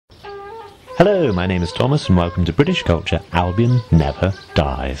Hello, my name is Thomas and welcome to British Culture, Albion Never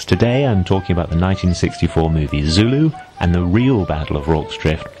Dies. Today I'm talking about the 1964 movie Zulu and the real Battle of Rorke's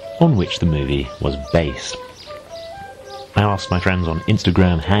Drift on which the movie was based. I asked my friends on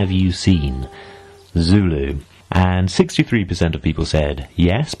Instagram, have you seen Zulu? And 63% of people said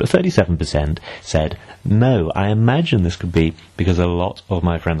yes, but 37% said no. I imagine this could be because a lot of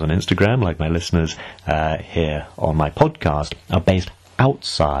my friends on Instagram, like my listeners here on my podcast, are based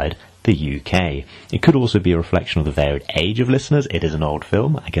outside the UK. It could also be a reflection of the varied age of listeners. It is an old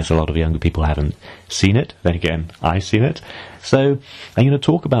film. I guess a lot of younger people haven't seen it. Then again, I've seen it. So I'm going to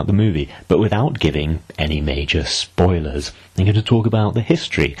talk about the movie, but without giving any major spoilers. I'm going to talk about the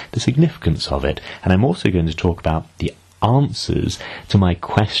history, the significance of it, and I'm also going to talk about the answers to my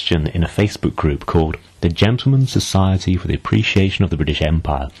question in a Facebook group called the Gentlemen's Society for the Appreciation of the British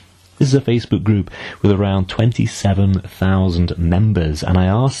Empire. This is a Facebook group with around 27,000 members, and I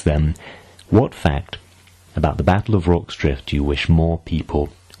asked them, what fact about the Battle of Rorke's Drift do you wish more people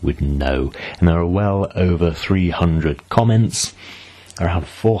would know? And there are well over 300 comments, around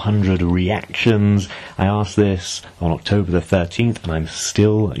 400 reactions. I asked this on October the 13th, and I'm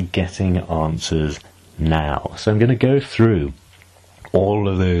still getting answers now. So I'm going to go through all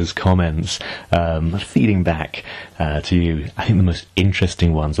of those comments, feeding back to you. I think the most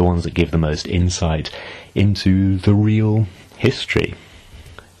interesting ones, the ones that give the most insight into the real history.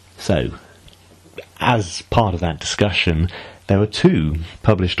 So, as part of that discussion, there were two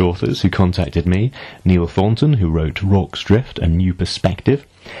published authors who contacted me, Neil Thornton, who wrote Rorke's Drift, A New Perspective,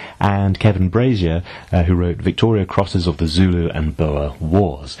 and Kevin Brazier, who wrote Victoria Crosses of the Zulu and Boer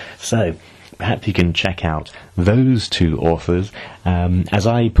Wars. So, perhaps you can check out those two authors. As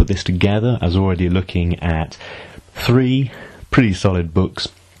I put this together, I was already looking at three pretty solid books.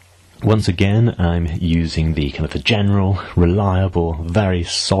 Once again, I'm using the general, reliable, very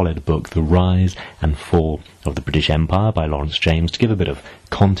solid book, The Rise and Fall of the British Empire by Lawrence James, to give a bit of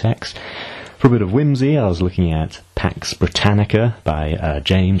context. For a bit of whimsy, I was looking at Pax Britannica by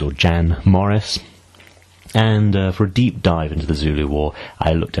James or Jan Morris. And for a deep dive into the Zulu War,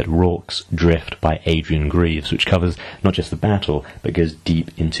 I looked at Rorke's Drift by Adrian Greaves, which covers not just the battle, but goes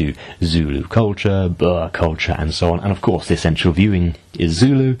deep into Zulu culture, Boer culture, and so on. And of course, the essential viewing is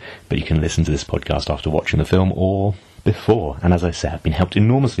Zulu, but you can listen to this podcast after watching the film or before. And as I said, I've been helped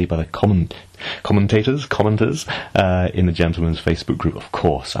enormously by the commenters in the Gentlemen's Facebook group, of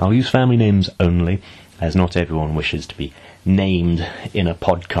course. I'll use family names only, as not everyone wishes to be named in a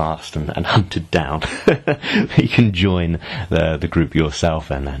podcast and hunted down. You can join the group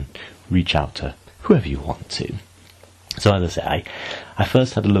yourself and then reach out to whoever you want to. So as I say, I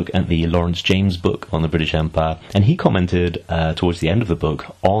first had a look at the Lawrence James book on the British Empire, and he commented towards the end of the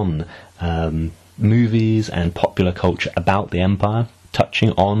book on movies and popular culture about the empire, touching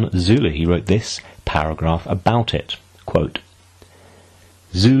on Zulu. He wrote this paragraph about it, quote,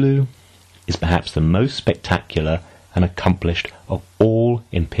 "Zulu is perhaps the most spectacular and accomplished of all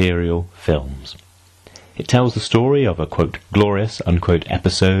imperial films. It tells the story of a, quote, glorious, unquote,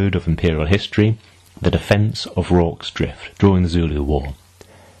 episode of imperial history, the defence of Rorke's Drift during the Zulu War.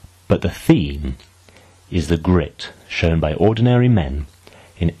 But the theme is the grit shown by ordinary men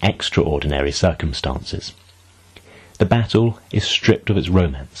in extraordinary circumstances. The battle is stripped of its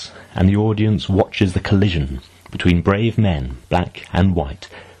romance, and the audience watches the collision between brave men, black and white,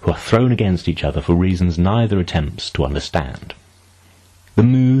 who are thrown against each other for reasons neither attempts to understand. The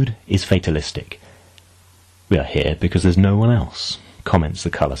mood is fatalistic. We are here because there's no one else, comments the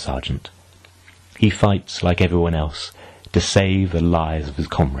colour sergeant. He fights like everyone else to save the lives of his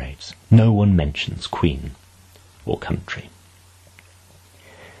comrades. No one mentions Queen or country."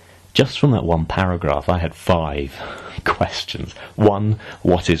 Just from that one paragraph, I had 5 questions. 1,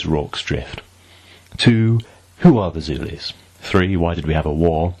 what is Rorke's Drift? 2, who are the Zulus? 3, why did we have a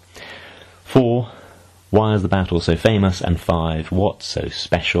war? 4, why is the battle so famous? And 5, what's so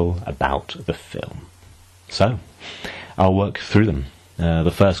special about the film? So, I'll work through them.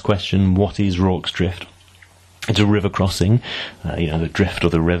 The first question, what is Rorke's Drift? It's a river crossing, the drift of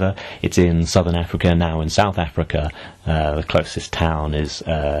the river. It's in southern Africa, now in South Africa. The closest town is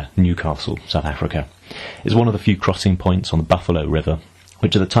Newcastle, South Africa. It's one of the few crossing points on the Buffalo River,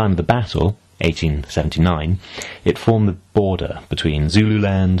 which at the time of the battle, 1879, it formed the border between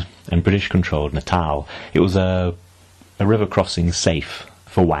Zululand and British-controlled Natal. It was a river crossing safe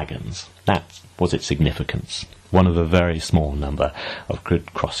for wagons. That was its significance, one of a very small number of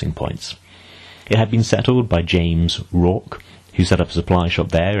good crossing points. It had been settled by James Rorke, who set up a supply shop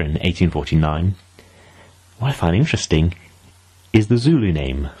there in 1849. What I find interesting is the Zulu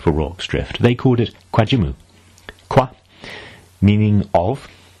name for Rorke's Drift. They called it Kwajimu. Kwa, meaning of,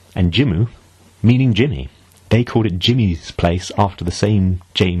 and Jimu, meaning Jimmy. They called it Jimmy's place after the same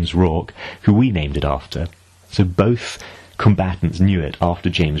James Rorke, who we named it after. So both combatants knew it after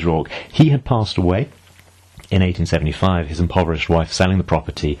James Rorke. He had passed away in 1875, his impoverished wife selling the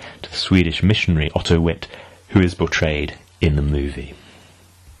property to the Swedish missionary Otto Witt, who is portrayed in the movie.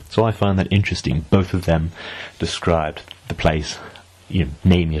 So I find that interesting. Both of them described the place,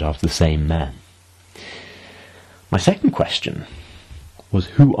 naming it after the same man. My second question was,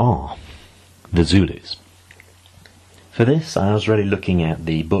 who are the Zulus? For this, I was really looking at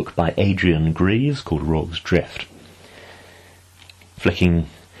the book by Adrian Greaves called Rorke's Drift. Flicking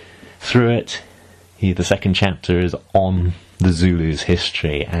through it, the second chapter is on the Zulus'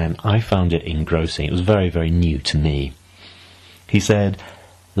 history, and I found it engrossing. It was very, very new to me. He said,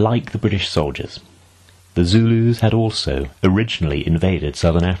 like the British soldiers, the Zulus had also originally invaded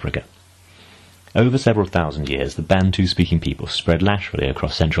southern Africa. Over several thousand years, the Bantu-speaking people spread laterally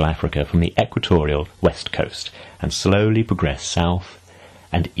across Central Africa from the equatorial west coast and slowly progressed south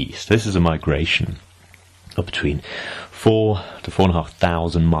and east. This is a migration of between 4,000 to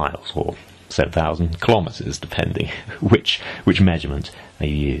 4,500 miles, or 7,000 kilometres, depending which measurement they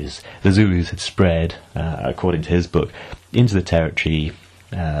use. The Zulus had spread, according to his book, into the territory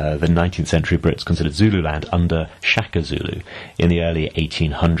the 19th century Brits considered Zululand under Shaka Zulu in the early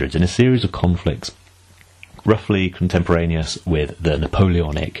 1800s, in a series of conflicts roughly contemporaneous with the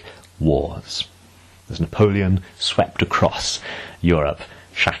Napoleonic Wars. As Napoleon swept across Europe,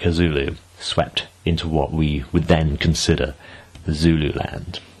 Shaka Zulu swept into what we would then consider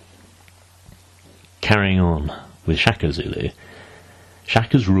Zululand. Carrying on with Shaka Zulu,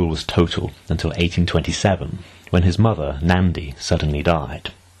 Shaka's rule was total until 1827, when his mother, Nandi, suddenly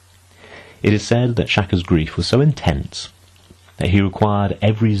died. It is said that Shaka's grief was so intense that he required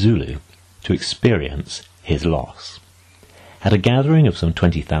every Zulu to experience his loss. At a gathering of some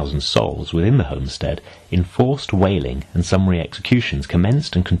 20,000 souls within the homestead, enforced wailing and summary executions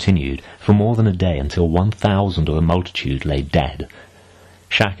commenced and continued for more than a day until 1,000 of the multitude lay dead.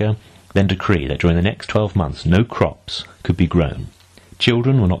 Shaka then decreed that during the next 12 months no crops could be grown.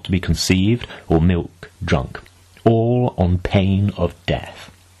 Children were not to be conceived or milk drunk, all on pain of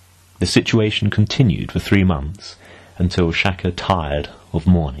death. The situation continued for 3 months, until Shaka tired of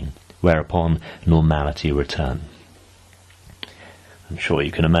mourning, whereupon normality returned. I'm sure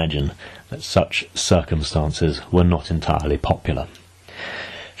you can imagine that such circumstances were not entirely popular.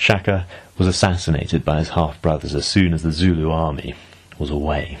 Shaka was assassinated by his half-brothers as soon as the Zulu army was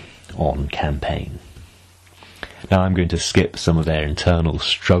away on campaign. Now I'm going to skip some of their internal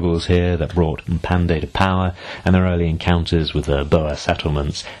struggles here that brought Mpande to power, and their early encounters with the Boer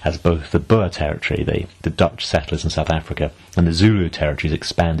settlements, as both the Boer territory, the Dutch settlers in South Africa, and the Zulu territories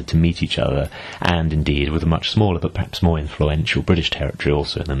expanded to meet each other, and indeed with a much smaller but perhaps more influential British territory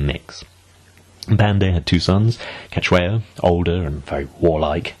also in the mix. Mpande had 2 sons, Cetshwayo, older and very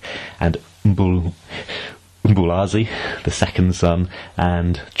warlike, and Mbulazi, the second son,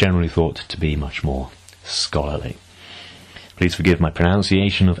 and generally thought to be much more scholarly. Please forgive my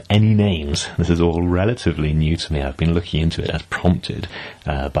pronunciation of any names. This is all relatively new to me. I've been looking into it as prompted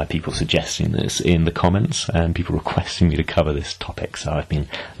by people suggesting this in the comments and people requesting me to cover this topic, so I've been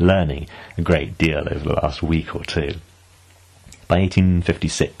learning a great deal over the last week or two. By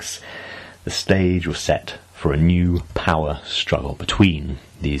 1856, the stage was set for a new power struggle between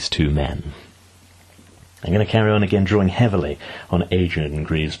these two men. I'm going to carry on again drawing heavily on Adrian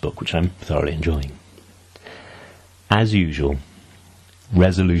Greaves' book, which I'm thoroughly enjoying. As usual,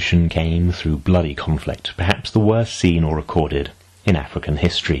 resolution came through bloody conflict, perhaps the worst seen or recorded in African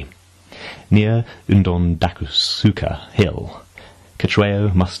history. Near Ndondakusuka Hill,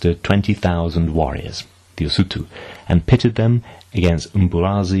 Cetshwayo mustered 20,000 warriors, the Usutu, and pitted them against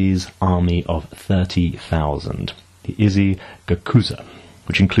Mbulazi's army of 30,000, the Izi Gakuza,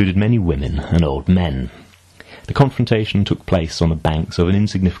 which included many women and old men. The confrontation took place on the banks of an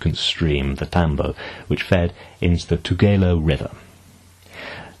insignificant stream, the Tambo, which fed into the Tugela River.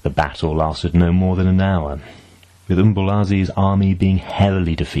 The battle lasted no more than an hour, with Mbulazi's army being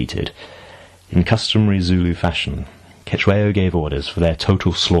heavily defeated. In customary Zulu fashion, Cetshwayo gave orders for their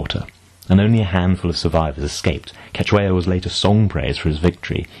total slaughter, and only a handful of survivors escaped. Cetshwayo was later song-praised for his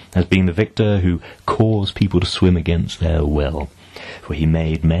victory, as being the victor who caused people to swim against their will, for he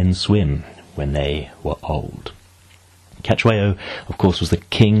made men swim when they were old. Cetshwayo, of course, was the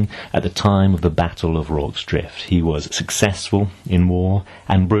king at the time of the Battle of Rorke's Drift. He was successful in war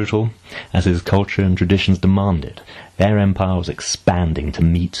and brutal, as his culture and traditions demanded. Their empire was expanding to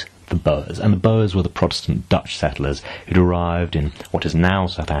meet the Boers, and the Boers were the Protestant Dutch settlers who'd arrived in what is now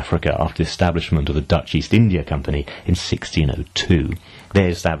South Africa after the establishment of the Dutch East India Company in 1602. They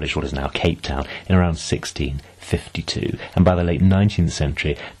established what is now Cape Town in around 1652, and by the late 19th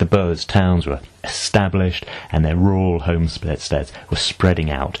century, the Boers' towns were established, and their rural homesteads were spreading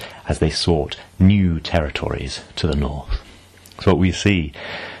out as they sought new territories to the north. So what we see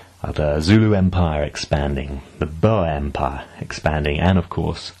are the Zulu Empire expanding, the Boer Empire expanding, and of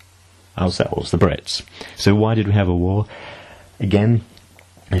course, ourselves, the Brits. So why did we have a war? Again,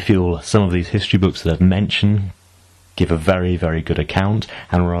 I feel some of these history books that I've mentioned give a very, very good account,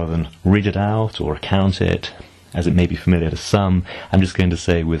 and rather than read it out or recount it, as it may be familiar to some, I'm just going to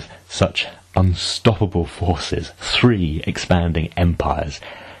say with such unstoppable forces, 3 expanding empires,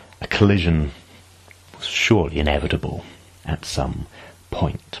 a collision was surely inevitable at some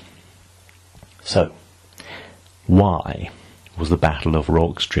point. So, why was the Battle of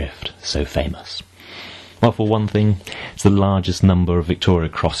Rorke's Drift so famous? Well, for one thing, it's the largest number of Victoria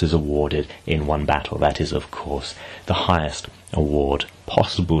Crosses awarded in one battle. That is, of course, the highest award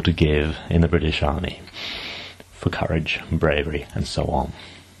possible to give in the British Army for courage, bravery, and so on.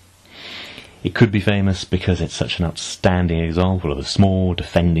 It could be famous because it's such an outstanding example of a small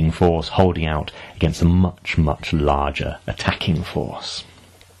defending force holding out against a much, much larger attacking force.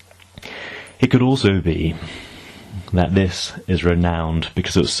 It could also be that this is renowned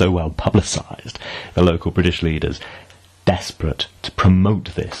because it was so well publicised. The local British leaders, desperate to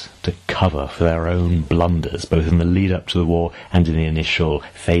promote this, to cover for their own blunders, both in the lead-up to the war and in the initial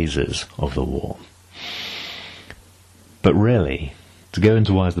phases of the war. But really, to go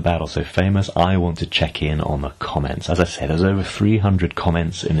into why is the battle so famous, I want to check in on the comments. As I said, there's over 300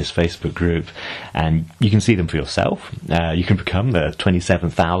 comments in this Facebook group, and you can see them for yourself. You can become the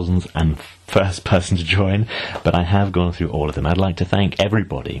 27,000th and first person to join, but I have gone through all of them. I'd like to thank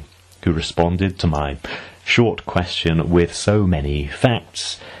everybody who responded to my short question with so many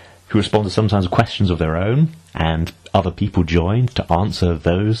facts, who responded sometimes with questions of their own, and other people joined to answer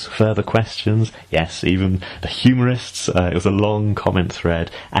those further questions. Yes, even the humorists. It was a long comment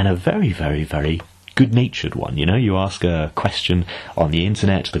thread, and a very, very, very good-natured one. You know, you ask a question on the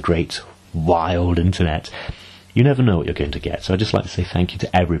internet, the great, wild internet, you never know what you're going to get. So I'd just like to say thank you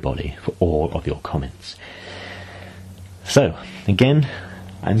to everybody for all of your comments. So, again,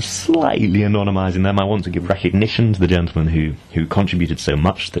 I'm slightly anonymising them. I want to give recognition to the gentleman who contributed so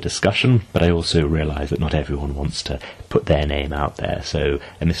much to the discussion, but I also realise that not everyone wants to put their name out there. So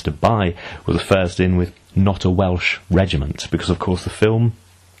Mr. Bye was the first in with Not a Welsh Regiment, because of course the film,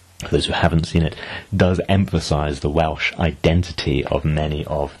 for those who haven't seen it, does emphasise the Welsh identity of many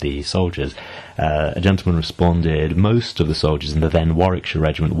of the soldiers. A gentleman responded, most of the soldiers in the then Warwickshire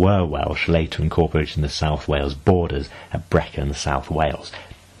Regiment were Welsh, later incorporated in the South Wales borders at Brecon, South Wales.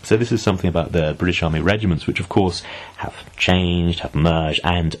 So this is something about the British Army regiments, which of course have changed, have merged,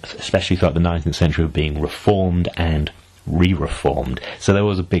 and especially throughout the 19th century were being reformed and re-reformed. So there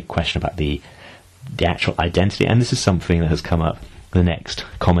was a big question about the actual identity, and this is something that has come up. The next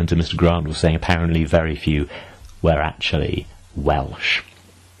commenter, Mr. Grant, was saying apparently very few were actually Welsh.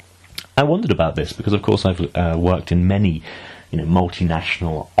 I wondered about this because, of course, I've worked in many,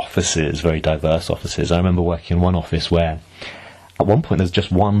 multinational offices, very diverse offices. I remember working in one office where, at one point, there's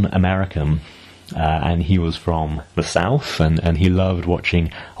just one American, and he was from the South, and he loved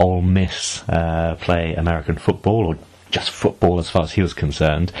watching Ole Miss play American football, or just football as far as he was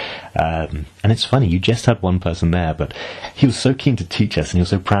concerned. And it's funny, you just had one person there, but he was so keen to teach us, and he was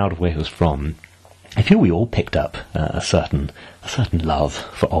so proud of where he was from. I feel we all picked up a certain love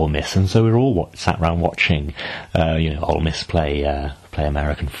for Ole Miss, and so we were all sat around watching, Ole Miss play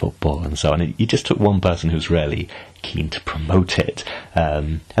American football and so on. You just took one person who was really keen to promote it,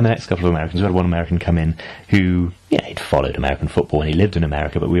 and the next couple of Americans. We had one American come in who, he'd followed American football and he lived in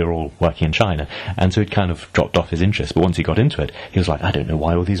America, but we were all working in China, and so he'd kind of dropped off his interest. But once he got into it, he was like, I don't know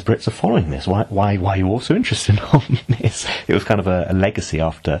why all these Brits are following this. Why are you also interested in all this? It was kind of a legacy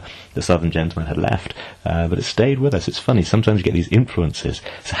after the Southern gentleman had left, but it stayed with us. It's funny, sometimes you get these influences.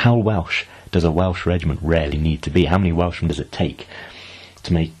 So how Welsh does a Welsh regiment really need to be? How many Welshmen does it take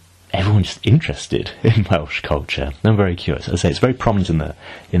to make everyone just interested in Welsh culture? I'm very curious. As I say, it's very prominent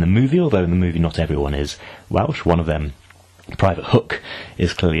in the movie, although in the movie not everyone is Welsh. One of them, Private Hook,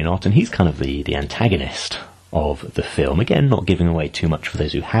 is clearly not, and he's kind of the antagonist of the film. Again, not giving away too much for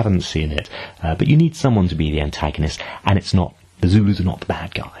those who haven't seen it, but you need someone to be the antagonist, and it's not, the Zulus are not the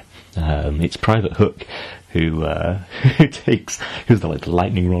bad guy. It's Private Hook who's the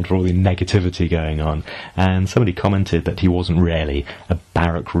lightning rod for all the negativity going on. And somebody commented that he wasn't really a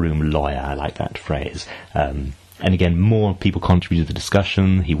barrack room lawyer. I like that phrase. And again, more people contributed to the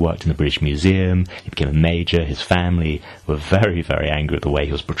discussion. He worked in the British Museum. He became a major. His family were very, very angry at the way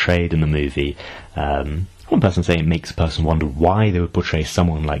he was portrayed in the movie. one person saying it makes a person wonder why they would portray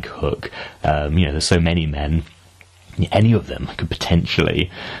someone like Hook. There's so many men. Any of them could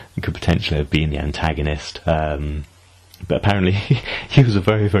potentially have been the antagonist. But apparently he was a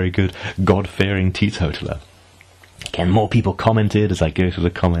very, very good God-fearing teetotaler. Again, more people commented as I go through the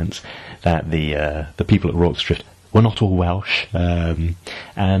comments that the people at Rorke's Drift were not all Welsh.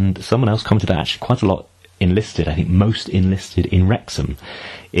 And someone else commented that actually quite a lot enlisted, I think most enlisted in Wrexham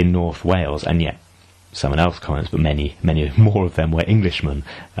in North Wales. And yet, someone else comments, but many more of them were Englishmen.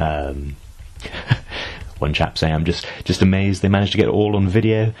 One chap saying, I'm just amazed they managed to get it all on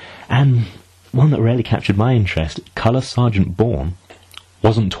video. And one that really captured my interest, Colour Sergeant Bourne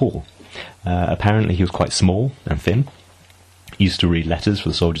wasn't tall. Apparently he was quite small and thin. He used to read letters for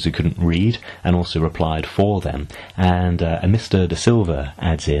the soldiers who couldn't read, and also replied for them. And Mr. De Silva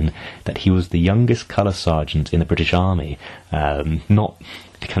adds in that he was the youngest colour sergeant in the British Army, not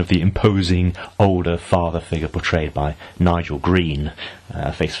kind of the imposing older father figure portrayed by Nigel Green,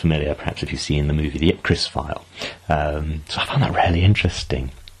 a face familiar perhaps if you've seen the movie The Ipcris File. So I found that really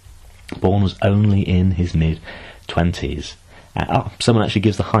interesting. Bourne was only in his mid-20s. Someone actually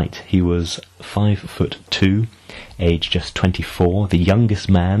gives the height. He was 5'2", aged just 24, the youngest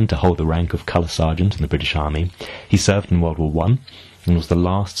man to hold the rank of colour sergeant in the British Army. He served in World War I and was the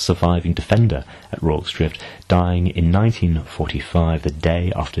last surviving defender at Rorke's Drift, dying in 1945, the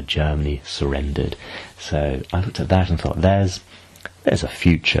day after Germany surrendered. So I looked at that and thought, there's a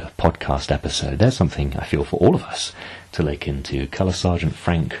future podcast episode. There's something I feel for all of us to look into. Colour Sergeant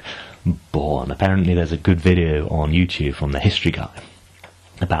Frank Bourne. Apparently there's a good video on YouTube from the History Guy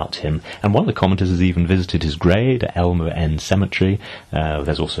about him, and one of the commenters has even visited his grave at Elmer End Cemetery.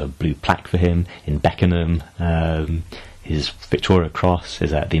 There's also a blue plaque for him in Beckenham. His Victoria Cross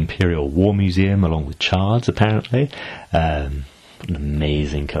is at the Imperial War Museum along with Chards, apparently. An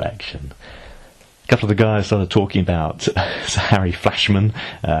amazing collection. A couple of the guys started talking about Sir Harry Flashman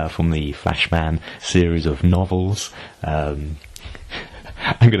from the Flashman series of novels. I'm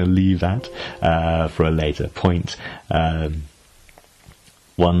going to leave that for a later point.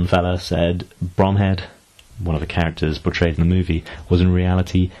 One fella said Bromhead, one of the characters portrayed in the movie, was in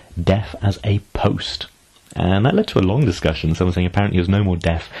reality deaf as a post. And that led to a long discussion, someone saying apparently he was no more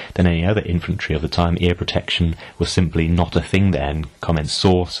deaf than any other infantry of the time. Ear protection was simply not a thing then. Comment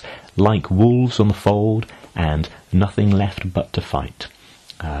source, like wolves on the fold, and nothing left but to fight.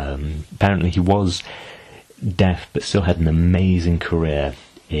 Apparently he was deaf, but still had an amazing career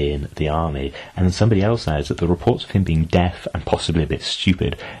in the army. And then somebody else adds that the reports of him being deaf and possibly a bit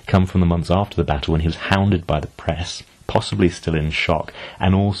stupid come from the months after the battle when he was hounded by the press, possibly still in shock,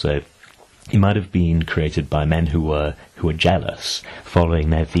 and also he might have been created by men who were jealous following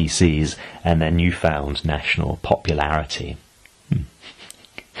their VCs and their newfound national popularity.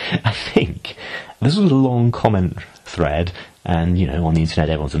 I think this was a long comment thread, and on the internet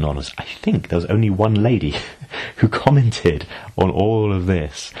everyone's anonymous. I think there was only one lady who commented on all of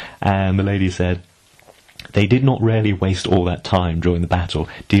this, and the lady said they did not really waste all that time during the battle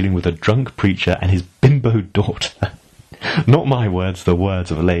dealing with a drunk preacher and his bimbo daughter. Not my words, the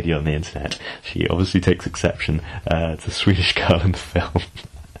words of a lady on the internet. She obviously takes exception to the Swedish girl in the film.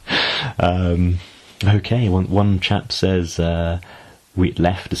 Okay, one chap says we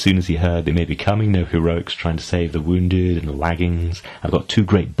left as soon as he heard they may be coming. No heroics trying to save the wounded and the laggings. I've got 2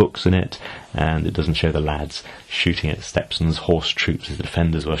 great books in it, and it doesn't show the lads shooting at Stepson's horse troops as the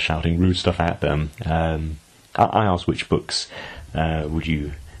defenders were shouting rude stuff at them. I asked which books would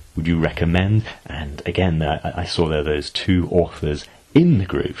you recommend, and again I saw there those 2 authors in the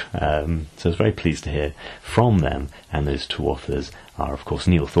group, so I was very pleased to hear from them, and those 2 authors are of course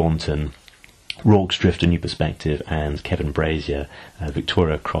Neil Thornton, Rorke's Drift, A New Perspective, and Kevin Brazier,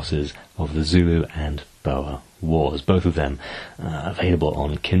 Victoria Crosses of the Zulu and Boer Wars, both of them available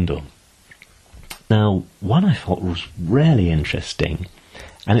on Kindle. Now, one I thought was really interesting,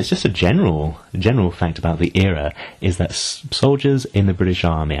 and it's just a general fact about the era, is that soldiers in the British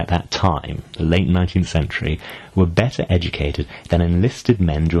Army at that time, the late 19th century, were better educated than enlisted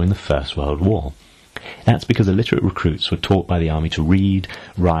men during the First World War. That's because illiterate recruits were taught by the army to read,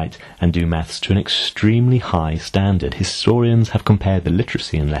 write, and do maths to an extremely high standard. Historians have compared the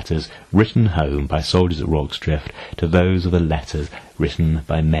literacy in letters written home by soldiers at Rorke's Drift to those of the letters written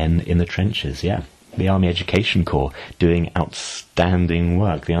by men in the trenches. Yeah. The Army Education Corps doing outstanding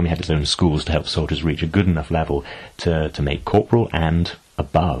work. The Army had its own schools to help soldiers reach a good enough level to make corporal and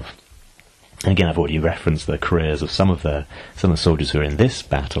above. And again, I've already referenced the careers of some of the soldiers who are in this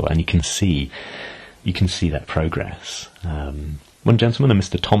battle, and you can see that progress. One gentleman, a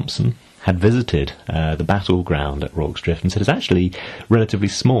Mr. Thompson, had visited the battleground at Rorke's Drift and said it's actually relatively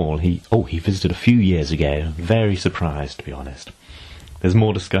small. He visited a few years ago. Very surprised, to be honest. There's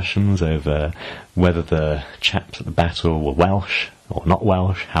more discussions over whether the chaps at the battle were Welsh or not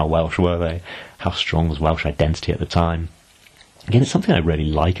Welsh. How Welsh were they? How strong was Welsh identity at the time? Again, it's something I really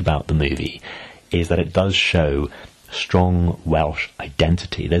like about the movie, is that it does show strong Welsh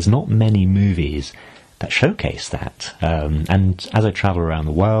identity. There's not many movies that showcase that. And as I travel around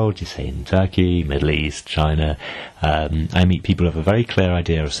the world, you say in Turkey, Middle East, China, I meet people who have a very clear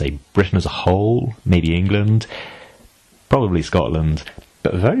idea of, say, Britain as a whole, maybe England, probably Scotland,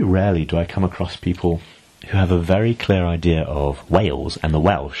 but very rarely do I come across people who have a very clear idea of Wales and the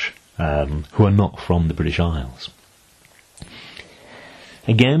Welsh, who are not from the British Isles.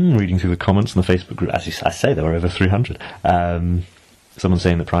 Again, reading through the comments on the Facebook group, as I say, there were over 300. Someone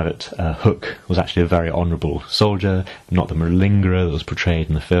saying that Private Hook was actually a very honourable soldier, not the malingerer that was portrayed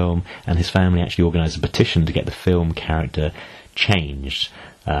in the film, and his family actually organised a petition to get the film character changed.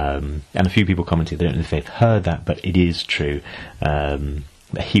 And a few people commented they don't know if they've heard that, but it is true.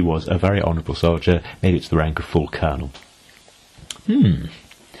 He was a very honourable soldier. Maybe it's the rank of full colonel.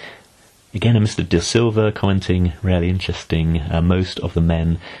 Again, a Mr. De Silva commenting, really interesting. Most of the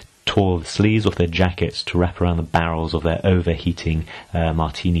men tore the sleeves off their jackets to wrap around the barrels of their overheating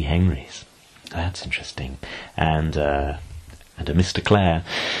Martini Henrys. That's interesting. And a Mr. Clare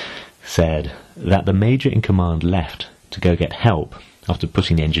said that the major in command left to go get help after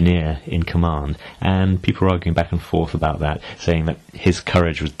putting the engineer in command, and people were arguing back and forth about that, saying that his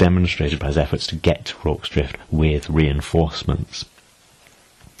courage was demonstrated by his efforts to get to Rorke's Drift with reinforcements.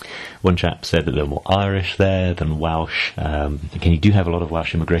 One chap said that there were more Irish there than Welsh. Again, you do have a lot of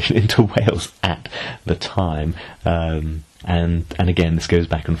Welsh immigration into Wales at the time, and again, this goes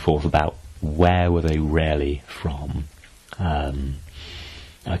back and forth about where were they really from.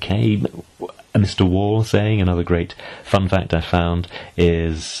 Okay, Mr. Wall saying, another great fun fact I found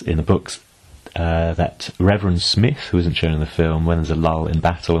is in the books that Reverend Smith, who isn't shown in the film, when there's a lull in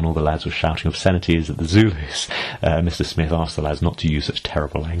battle and all the lads were shouting obscenities at the Zulus, Mr. Smith asked the lads not to use such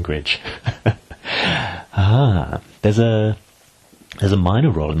terrible language. There's a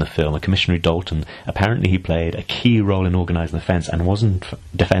minor role in the film, a Commissionary Dalton. Apparently he played a key role in organising the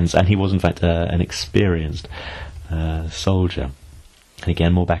defence, and he was in fact an experienced soldier. And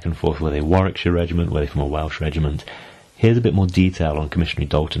again, more back and forth. Were they a Warwickshire regiment? Were they from a Welsh regiment? Here's a bit more detail on Commissionary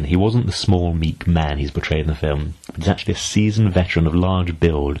Dalton. He wasn't the small, meek man he's portrayed in the film, but he's actually a seasoned veteran of large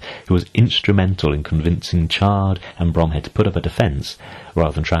build who was instrumental in convincing Chard and Bromhead to put up a defence,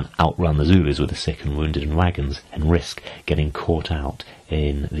 rather than try and outrun the Zulus with the sick and wounded in wagons and risk getting caught out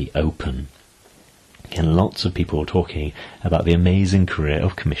in the open. Again, lots of people talking about the amazing career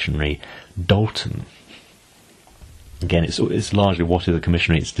of Commissionary Dalton. Again, it's largely what is a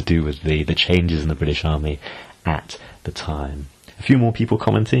commissionary. It's to do with the changes in the British Army at the time. A few more people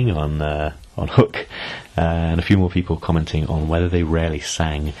commenting on Hook, and a few more people commenting on whether they rarely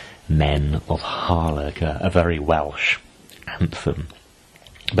sang Men of Harlech, a very Welsh anthem.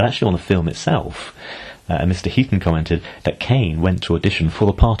 But actually on the film itself, Mr. Heaton commented that Cain went to audition for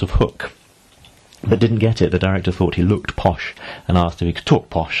the part of Hook, but didn't get it. The director thought he looked posh and asked if he could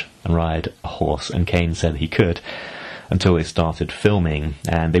talk posh and ride a horse, and Cain said he could, until they started filming,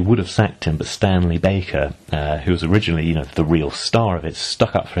 and they would have sacked him, but Stanley Baker, who was originally, the real star of it,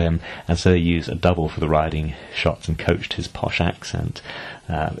 stuck up for him, and so they used a double for the riding shots and coached his posh accent.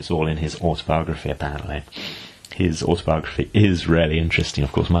 It's all in his autobiography, apparently. His autobiography is really interesting.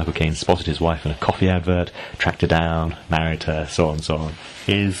 Of course, Michael Caine spotted his wife in a coffee advert, tracked her down, married her, so on and so on.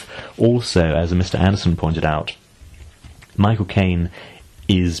 Is also, as Mr. Anderson pointed out, Michael Caine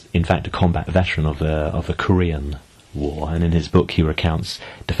is, in fact, a combat veteran of the Korean War, and in his book he recounts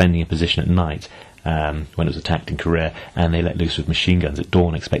defending a position at night when it was attacked in Korea, and they let loose with machine guns at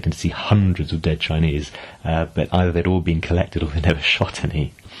dawn, expecting to see hundreds of dead Chinese, but either they'd all been collected or they never shot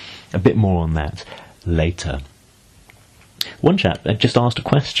any. A bit more on that later. One chap just asked a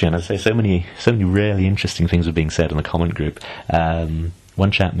question. As I say, so many really interesting things were being said in the comment group. One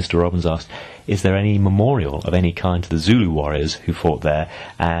chap, Mr. Robbins, asked, is there any memorial of any kind to the Zulu warriors who fought there?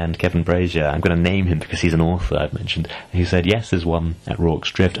 And Kevin Brazier, I'm going to name him because he's an author I've mentioned, he said, yes, there's one at Rorke's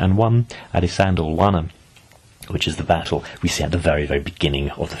Drift, and one at Isandlwana, which is the battle we see at the very, very beginning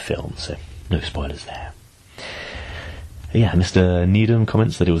of the film, so no spoilers there. Yeah, Mr. Needham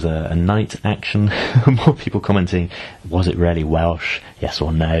comments that it was a night action. More people commenting, was it really Welsh? Yes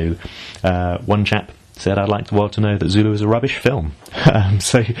or no? One chap said, I'd like the world to know that Zulu is a rubbish film.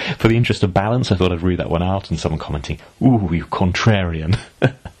 So, for the interest of balance, I thought I'd read that one out, and someone commenting, ooh, you contrarian.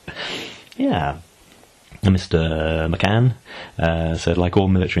 Yeah. Mr. McCann said, like all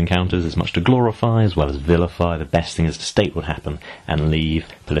military encounters, there's much to glorify as well as vilify. The best thing is to state what happened and leave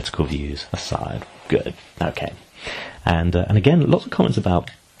political views aside. Good. Okay. And again, lots of comments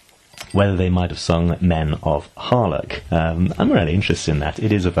about whether they might have sung Men of Harlech. I'm really interested in that.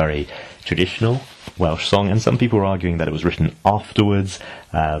 It is a very traditional Welsh song, and some people are arguing that it was written afterwards.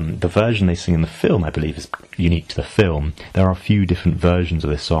 The version they sing in the film, I believe, is unique to the film. There are a few different versions of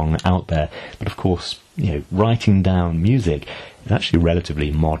this song out there, but of course, writing down music is actually a relatively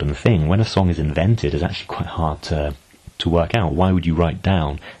modern thing. When a song is invented, it's actually quite hard to work out. Why would you write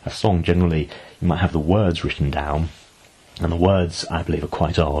down a song? Generally, you might have the words written down, and the words, I believe, are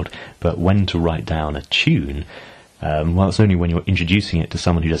quite odd, but when to write down a tune, well, it's only when you're introducing it to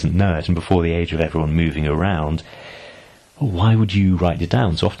someone who doesn't know it, and before the age of everyone moving around. Why would you write it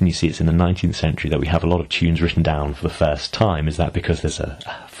down? So often you see it's in the 19th century that we have a lot of tunes written down for the first time. Is that because there's a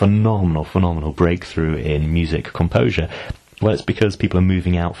phenomenal breakthrough in music composure? Well, it's because people are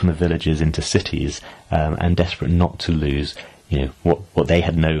moving out from the villages into cities, and desperate not to lose what they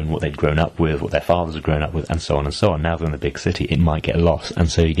had known, what they'd grown up with, what their fathers had grown up with, and so on and so on. Now they're in the big city, it might get lost, and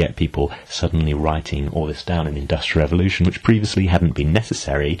so you get people suddenly writing all this down in the Industrial Revolution, which previously hadn't been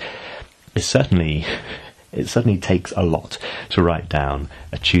necessary. It certainly takes a lot to write down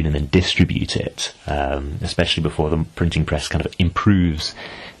a tune and then distribute it, especially before the printing press kind of improves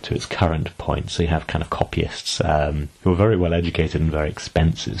to its current point. So you have kind of copyists who are very well educated and very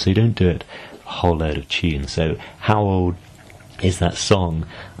expensive, so you don't do it a whole load of tunes. So how old is that song?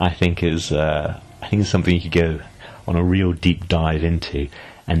 I think is something you could go on a real deep dive into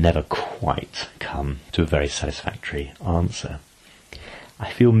and never quite come to a very satisfactory answer. I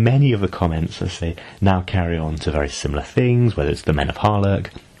feel many of the comments, as they now carry on to very similar things, whether it's the Men of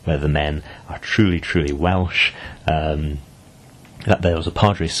Harlech, whether the men are truly Welsh, that there was a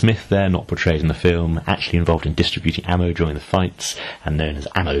Padre Smith there, not portrayed in the film, actually involved in distributing ammo during the fights, and known as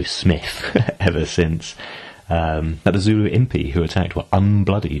Ammo Smith ever since. That the Zulu Impi who attacked were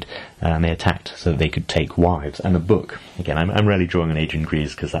unbloodied, and they attacked so that they could take wives. And the book, again, I'm really drawing on Adrian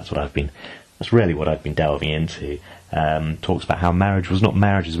Greaves because that's really what I've been delving into. Talks about how marriage was not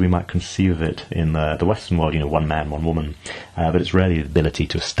marriage as we might conceive of it in the Western world, one man, one woman, but it's really the ability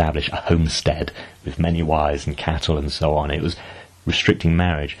to establish a homestead with many wives and cattle and so on. It was restricting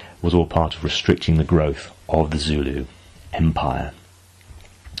marriage was all part of restricting the growth of the Zulu Empire,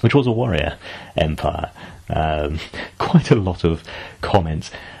 which was a warrior empire. Quite a lot of comments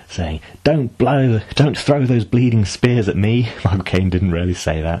saying, don't throw those bleeding spears at me. Michael Caine didn't really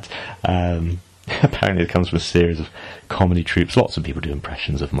say that. Apparently it comes from a series of comedy troupes. Lots of people do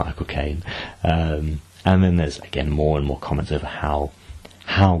impressions of Michael Caine. And then there's, again, more and more comments over how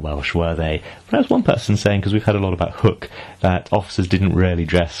Welsh were they. But there's one person saying, because we've had a lot about Hook, that officers didn't really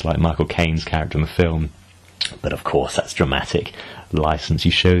dress like Michael Caine's character in the film. But of course, that's dramatic license.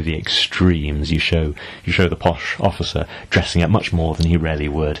 You show the extremes. You show the posh officer dressing up much more than he really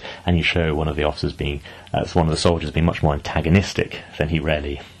would, and you show one of the soldiers being much more antagonistic than he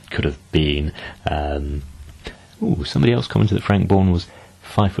really could have been. Somebody else commented that Frank Bourne was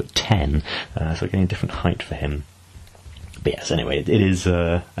 5'10", so getting a different height for him. But yes, anyway, it is.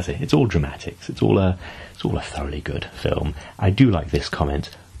 It's all dramatics. It's all a thoroughly good film. I do like this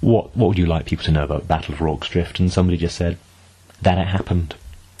comment. What would you like people to know about Battle of Rorke's Drift? And somebody just said that it happened.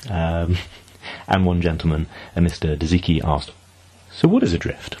 And one gentleman, Mr. Deziki, asked, so what is a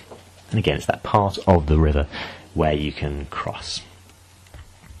drift? And again, it's that part of the river where you can cross.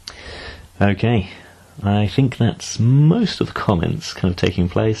 Okay, I think that's most of the comments kind of taking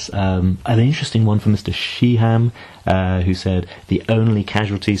place. An interesting one from Mr. Sheeham, who said, the only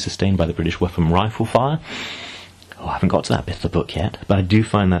casualties sustained by the British were from rifle fire. I haven't got to that bit of the book yet, but I do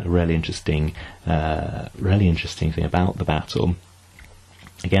find that a really interesting thing about the battle.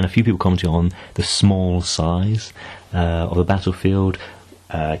 Again, a few people commenting on the small size of the battlefield.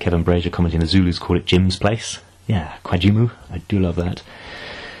 Kevin Brazier commenting, the Zulus call it Jim's place. Yeah, Kwajimu, I do love that.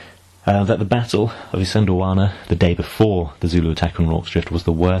 That the Battle of Isendawana, the day before the Zulu attack on Rorke's Drift, was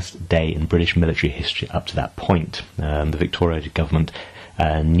the worst day in British military history up to that point. The Victoria government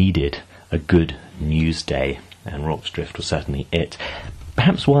needed a good news day, and Rorke's Drift was certainly it.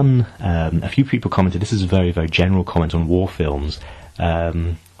 Perhaps a few people commented, this is a very, very general comment on war films,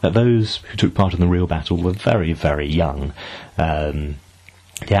 that those who took part in the real battle were very, very young. The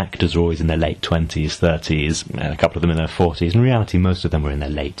actors were always in their late 20s, 30s, and a couple of them in their 40s. In reality, most of them were in their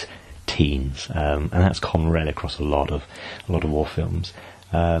late teens, and that's common really across a lot of war films.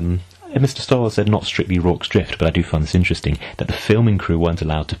 Mr. Stoller said not strictly Rorke's Drift, but I do find this interesting, that the filming crew weren't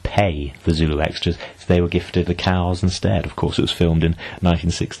allowed to pay the Zulu extras, so they were gifted the cows instead. Of course, it was filmed in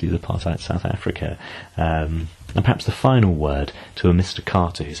 1960s apartheid South Africa. And perhaps the final word to a Mr.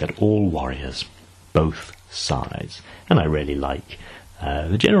 Carter who said, all warriors, both sides. And I really like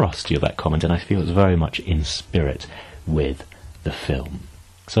the generosity of that comment, and I feel it's very much in spirit with the film.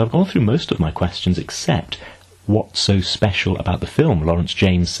 So I've gone through most of my questions except what's so special about the film. Lawrence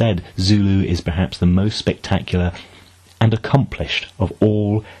James said Zulu is perhaps the most spectacular and accomplished of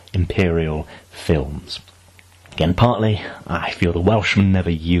all Imperial films. Again, partly, I feel the Welshman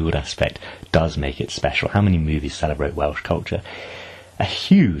never yield aspect does make it special. How many movies celebrate Welsh culture? A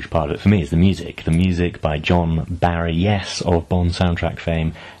huge part of it for me is the music. The music by John Barry, yes, of Bourne soundtrack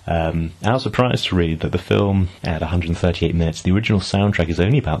fame. I was surprised to read that the film, at 138 minutes, the original soundtrack is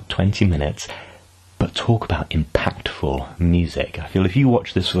only about 20 minutes, but talk about impactful music. I feel if you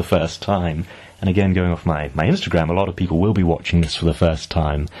watch this for the first time, and again going off my Instagram, a lot of people will be watching this for the first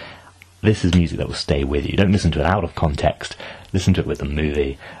time, this is music that will stay with you. Don't listen to it out of context, listen to it with the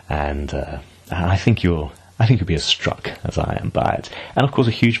movie, and I think you'll be as struck as I am by it. And of course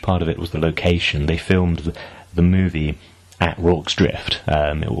a huge part of it was the location. They filmed the movie at Rorke's Drift,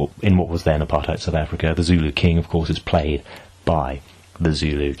 in what was then apartheid South Africa. The Zulu King, of course, is played by the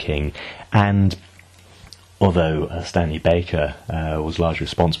Zulu King. And although Stanley Baker was largely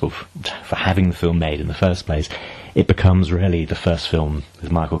responsible for having the film made in the first place, it becomes really the first film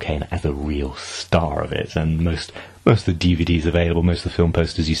with Michael Caine as the real star of it, and most of the DVDs available, most of the film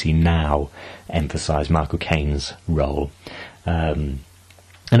posters you see now emphasise Michael Caine's role. And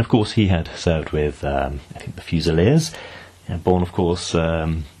of course he had served with, I think, the Fusiliers, born of course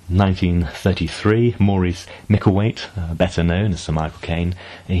 1933, Maurice Micklethwait, better known as Sir Michael Caine.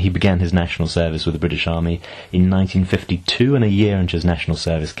 He began his national service with the British Army in 1952, and a year into his national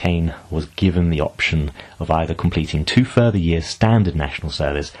service, Caine was given the option of either completing 2 further years standard national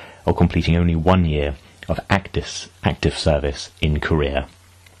service or completing only 1 year of active service in Korea.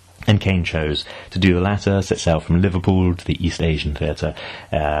 And Caine chose to do the latter, set sail from Liverpool to the East Asian Theatre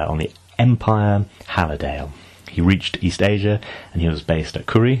on the Empire Hallidale. He reached East Asia, and he was based at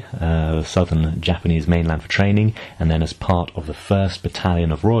Kuri, the southern Japanese mainland, for training, and then as part of the 1st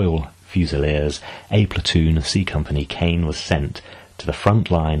Battalion of Royal Fusiliers, A Platoon C Company, Caine was sent to the front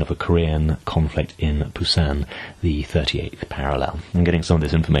line of a Korean conflict in Busan, the 38th parallel. I'm getting some of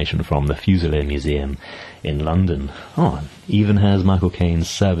this information from the Fusilier Museum in London. Oh, even has Michael Caine's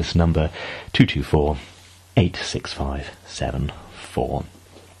service number 224-86574.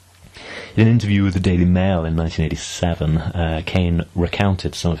 In an interview with the Daily Mail in 1987, Caine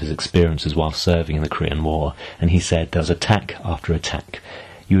recounted some of his experiences while serving in the Korean War, and he said there was attack after attack.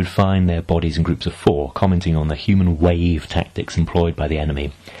 You would find their bodies in groups of 4, commenting on the human wave tactics employed by the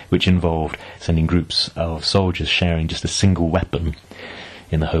enemy, which involved sending groups of soldiers sharing just a single weapon,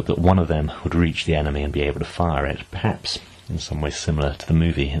 in the hope that one of them would reach the enemy and be able to fire it, perhaps in some way similar to the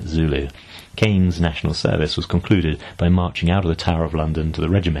movie Zulu. Caine's national service was concluded by marching out of the Tower of London to the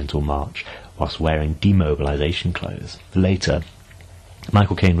regimental march whilst wearing demobilisation clothes. Later,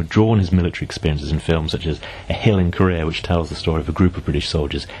 Michael Caine would draw on his military experiences in films such as A Hill in Korea, which tells the story of a group of British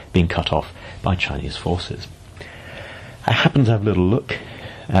soldiers being cut off by Chinese forces. I happened to have a little look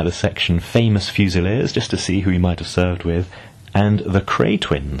at the section Famous Fusiliers, just to see who he might have served with, and the Cray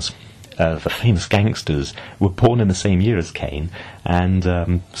twins, the famous gangsters, were born in the same year as Caine and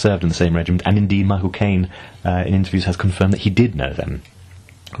served in the same regiment, and indeed Michael Caine in interviews has confirmed that he did know them.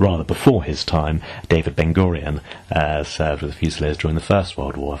 Rather before his time, David Ben-Gurion served with the Fusiliers during the First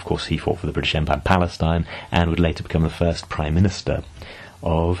World War. Of course, he fought for the British Empire in Palestine and would later become the first Prime Minister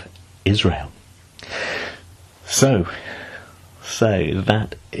of Israel. So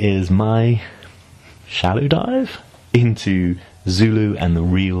that is my shallow dive into Zulu and the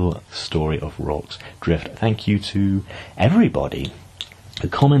real story of Rorke's Drift. Thank you to everybody who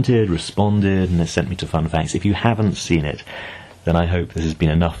commented, responded, and has sent me to fun facts. If you haven't seen it, then I hope this has been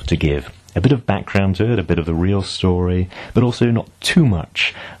enough to give a bit of background to it, a bit of the real story, but also not too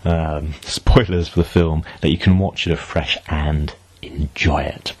much spoilers for the film, that you can watch it afresh and enjoy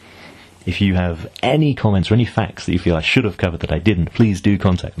it. If you have any comments or any facts that you feel I should have covered that I didn't, please do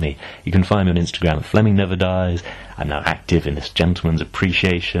contact me. You can find me on Instagram at Fleming Never Dies. I'm now active in this Gentleman's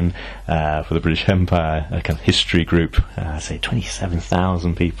Appreciation for the British Empire, a kind of history group, say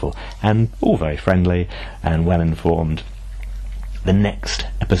 27,000 people, and all very friendly and well informed. The next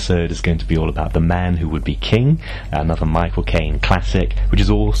episode is going to be all about The Man Who Would Be King, another Michael Caine classic, which is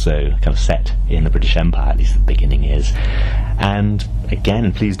also kind of set in the British Empire, at least the beginning is. And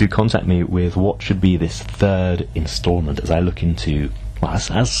again, please do contact me with what should be this 3rd instalment as I look into well,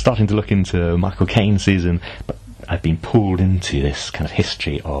 I was starting to look into Michael Caine season, but I've been pulled into this kind of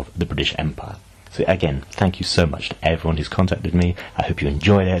history of the British Empire. So again, thank you so much to everyone who's contacted me. I hope you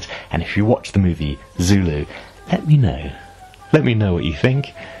enjoyed it, and if you watch the movie Zulu, let me know. Let me know what you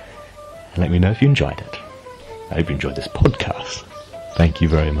think, and let me know if you enjoyed it. I hope you enjoyed this podcast. Thank you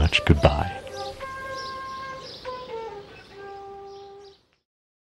very much. Goodbye.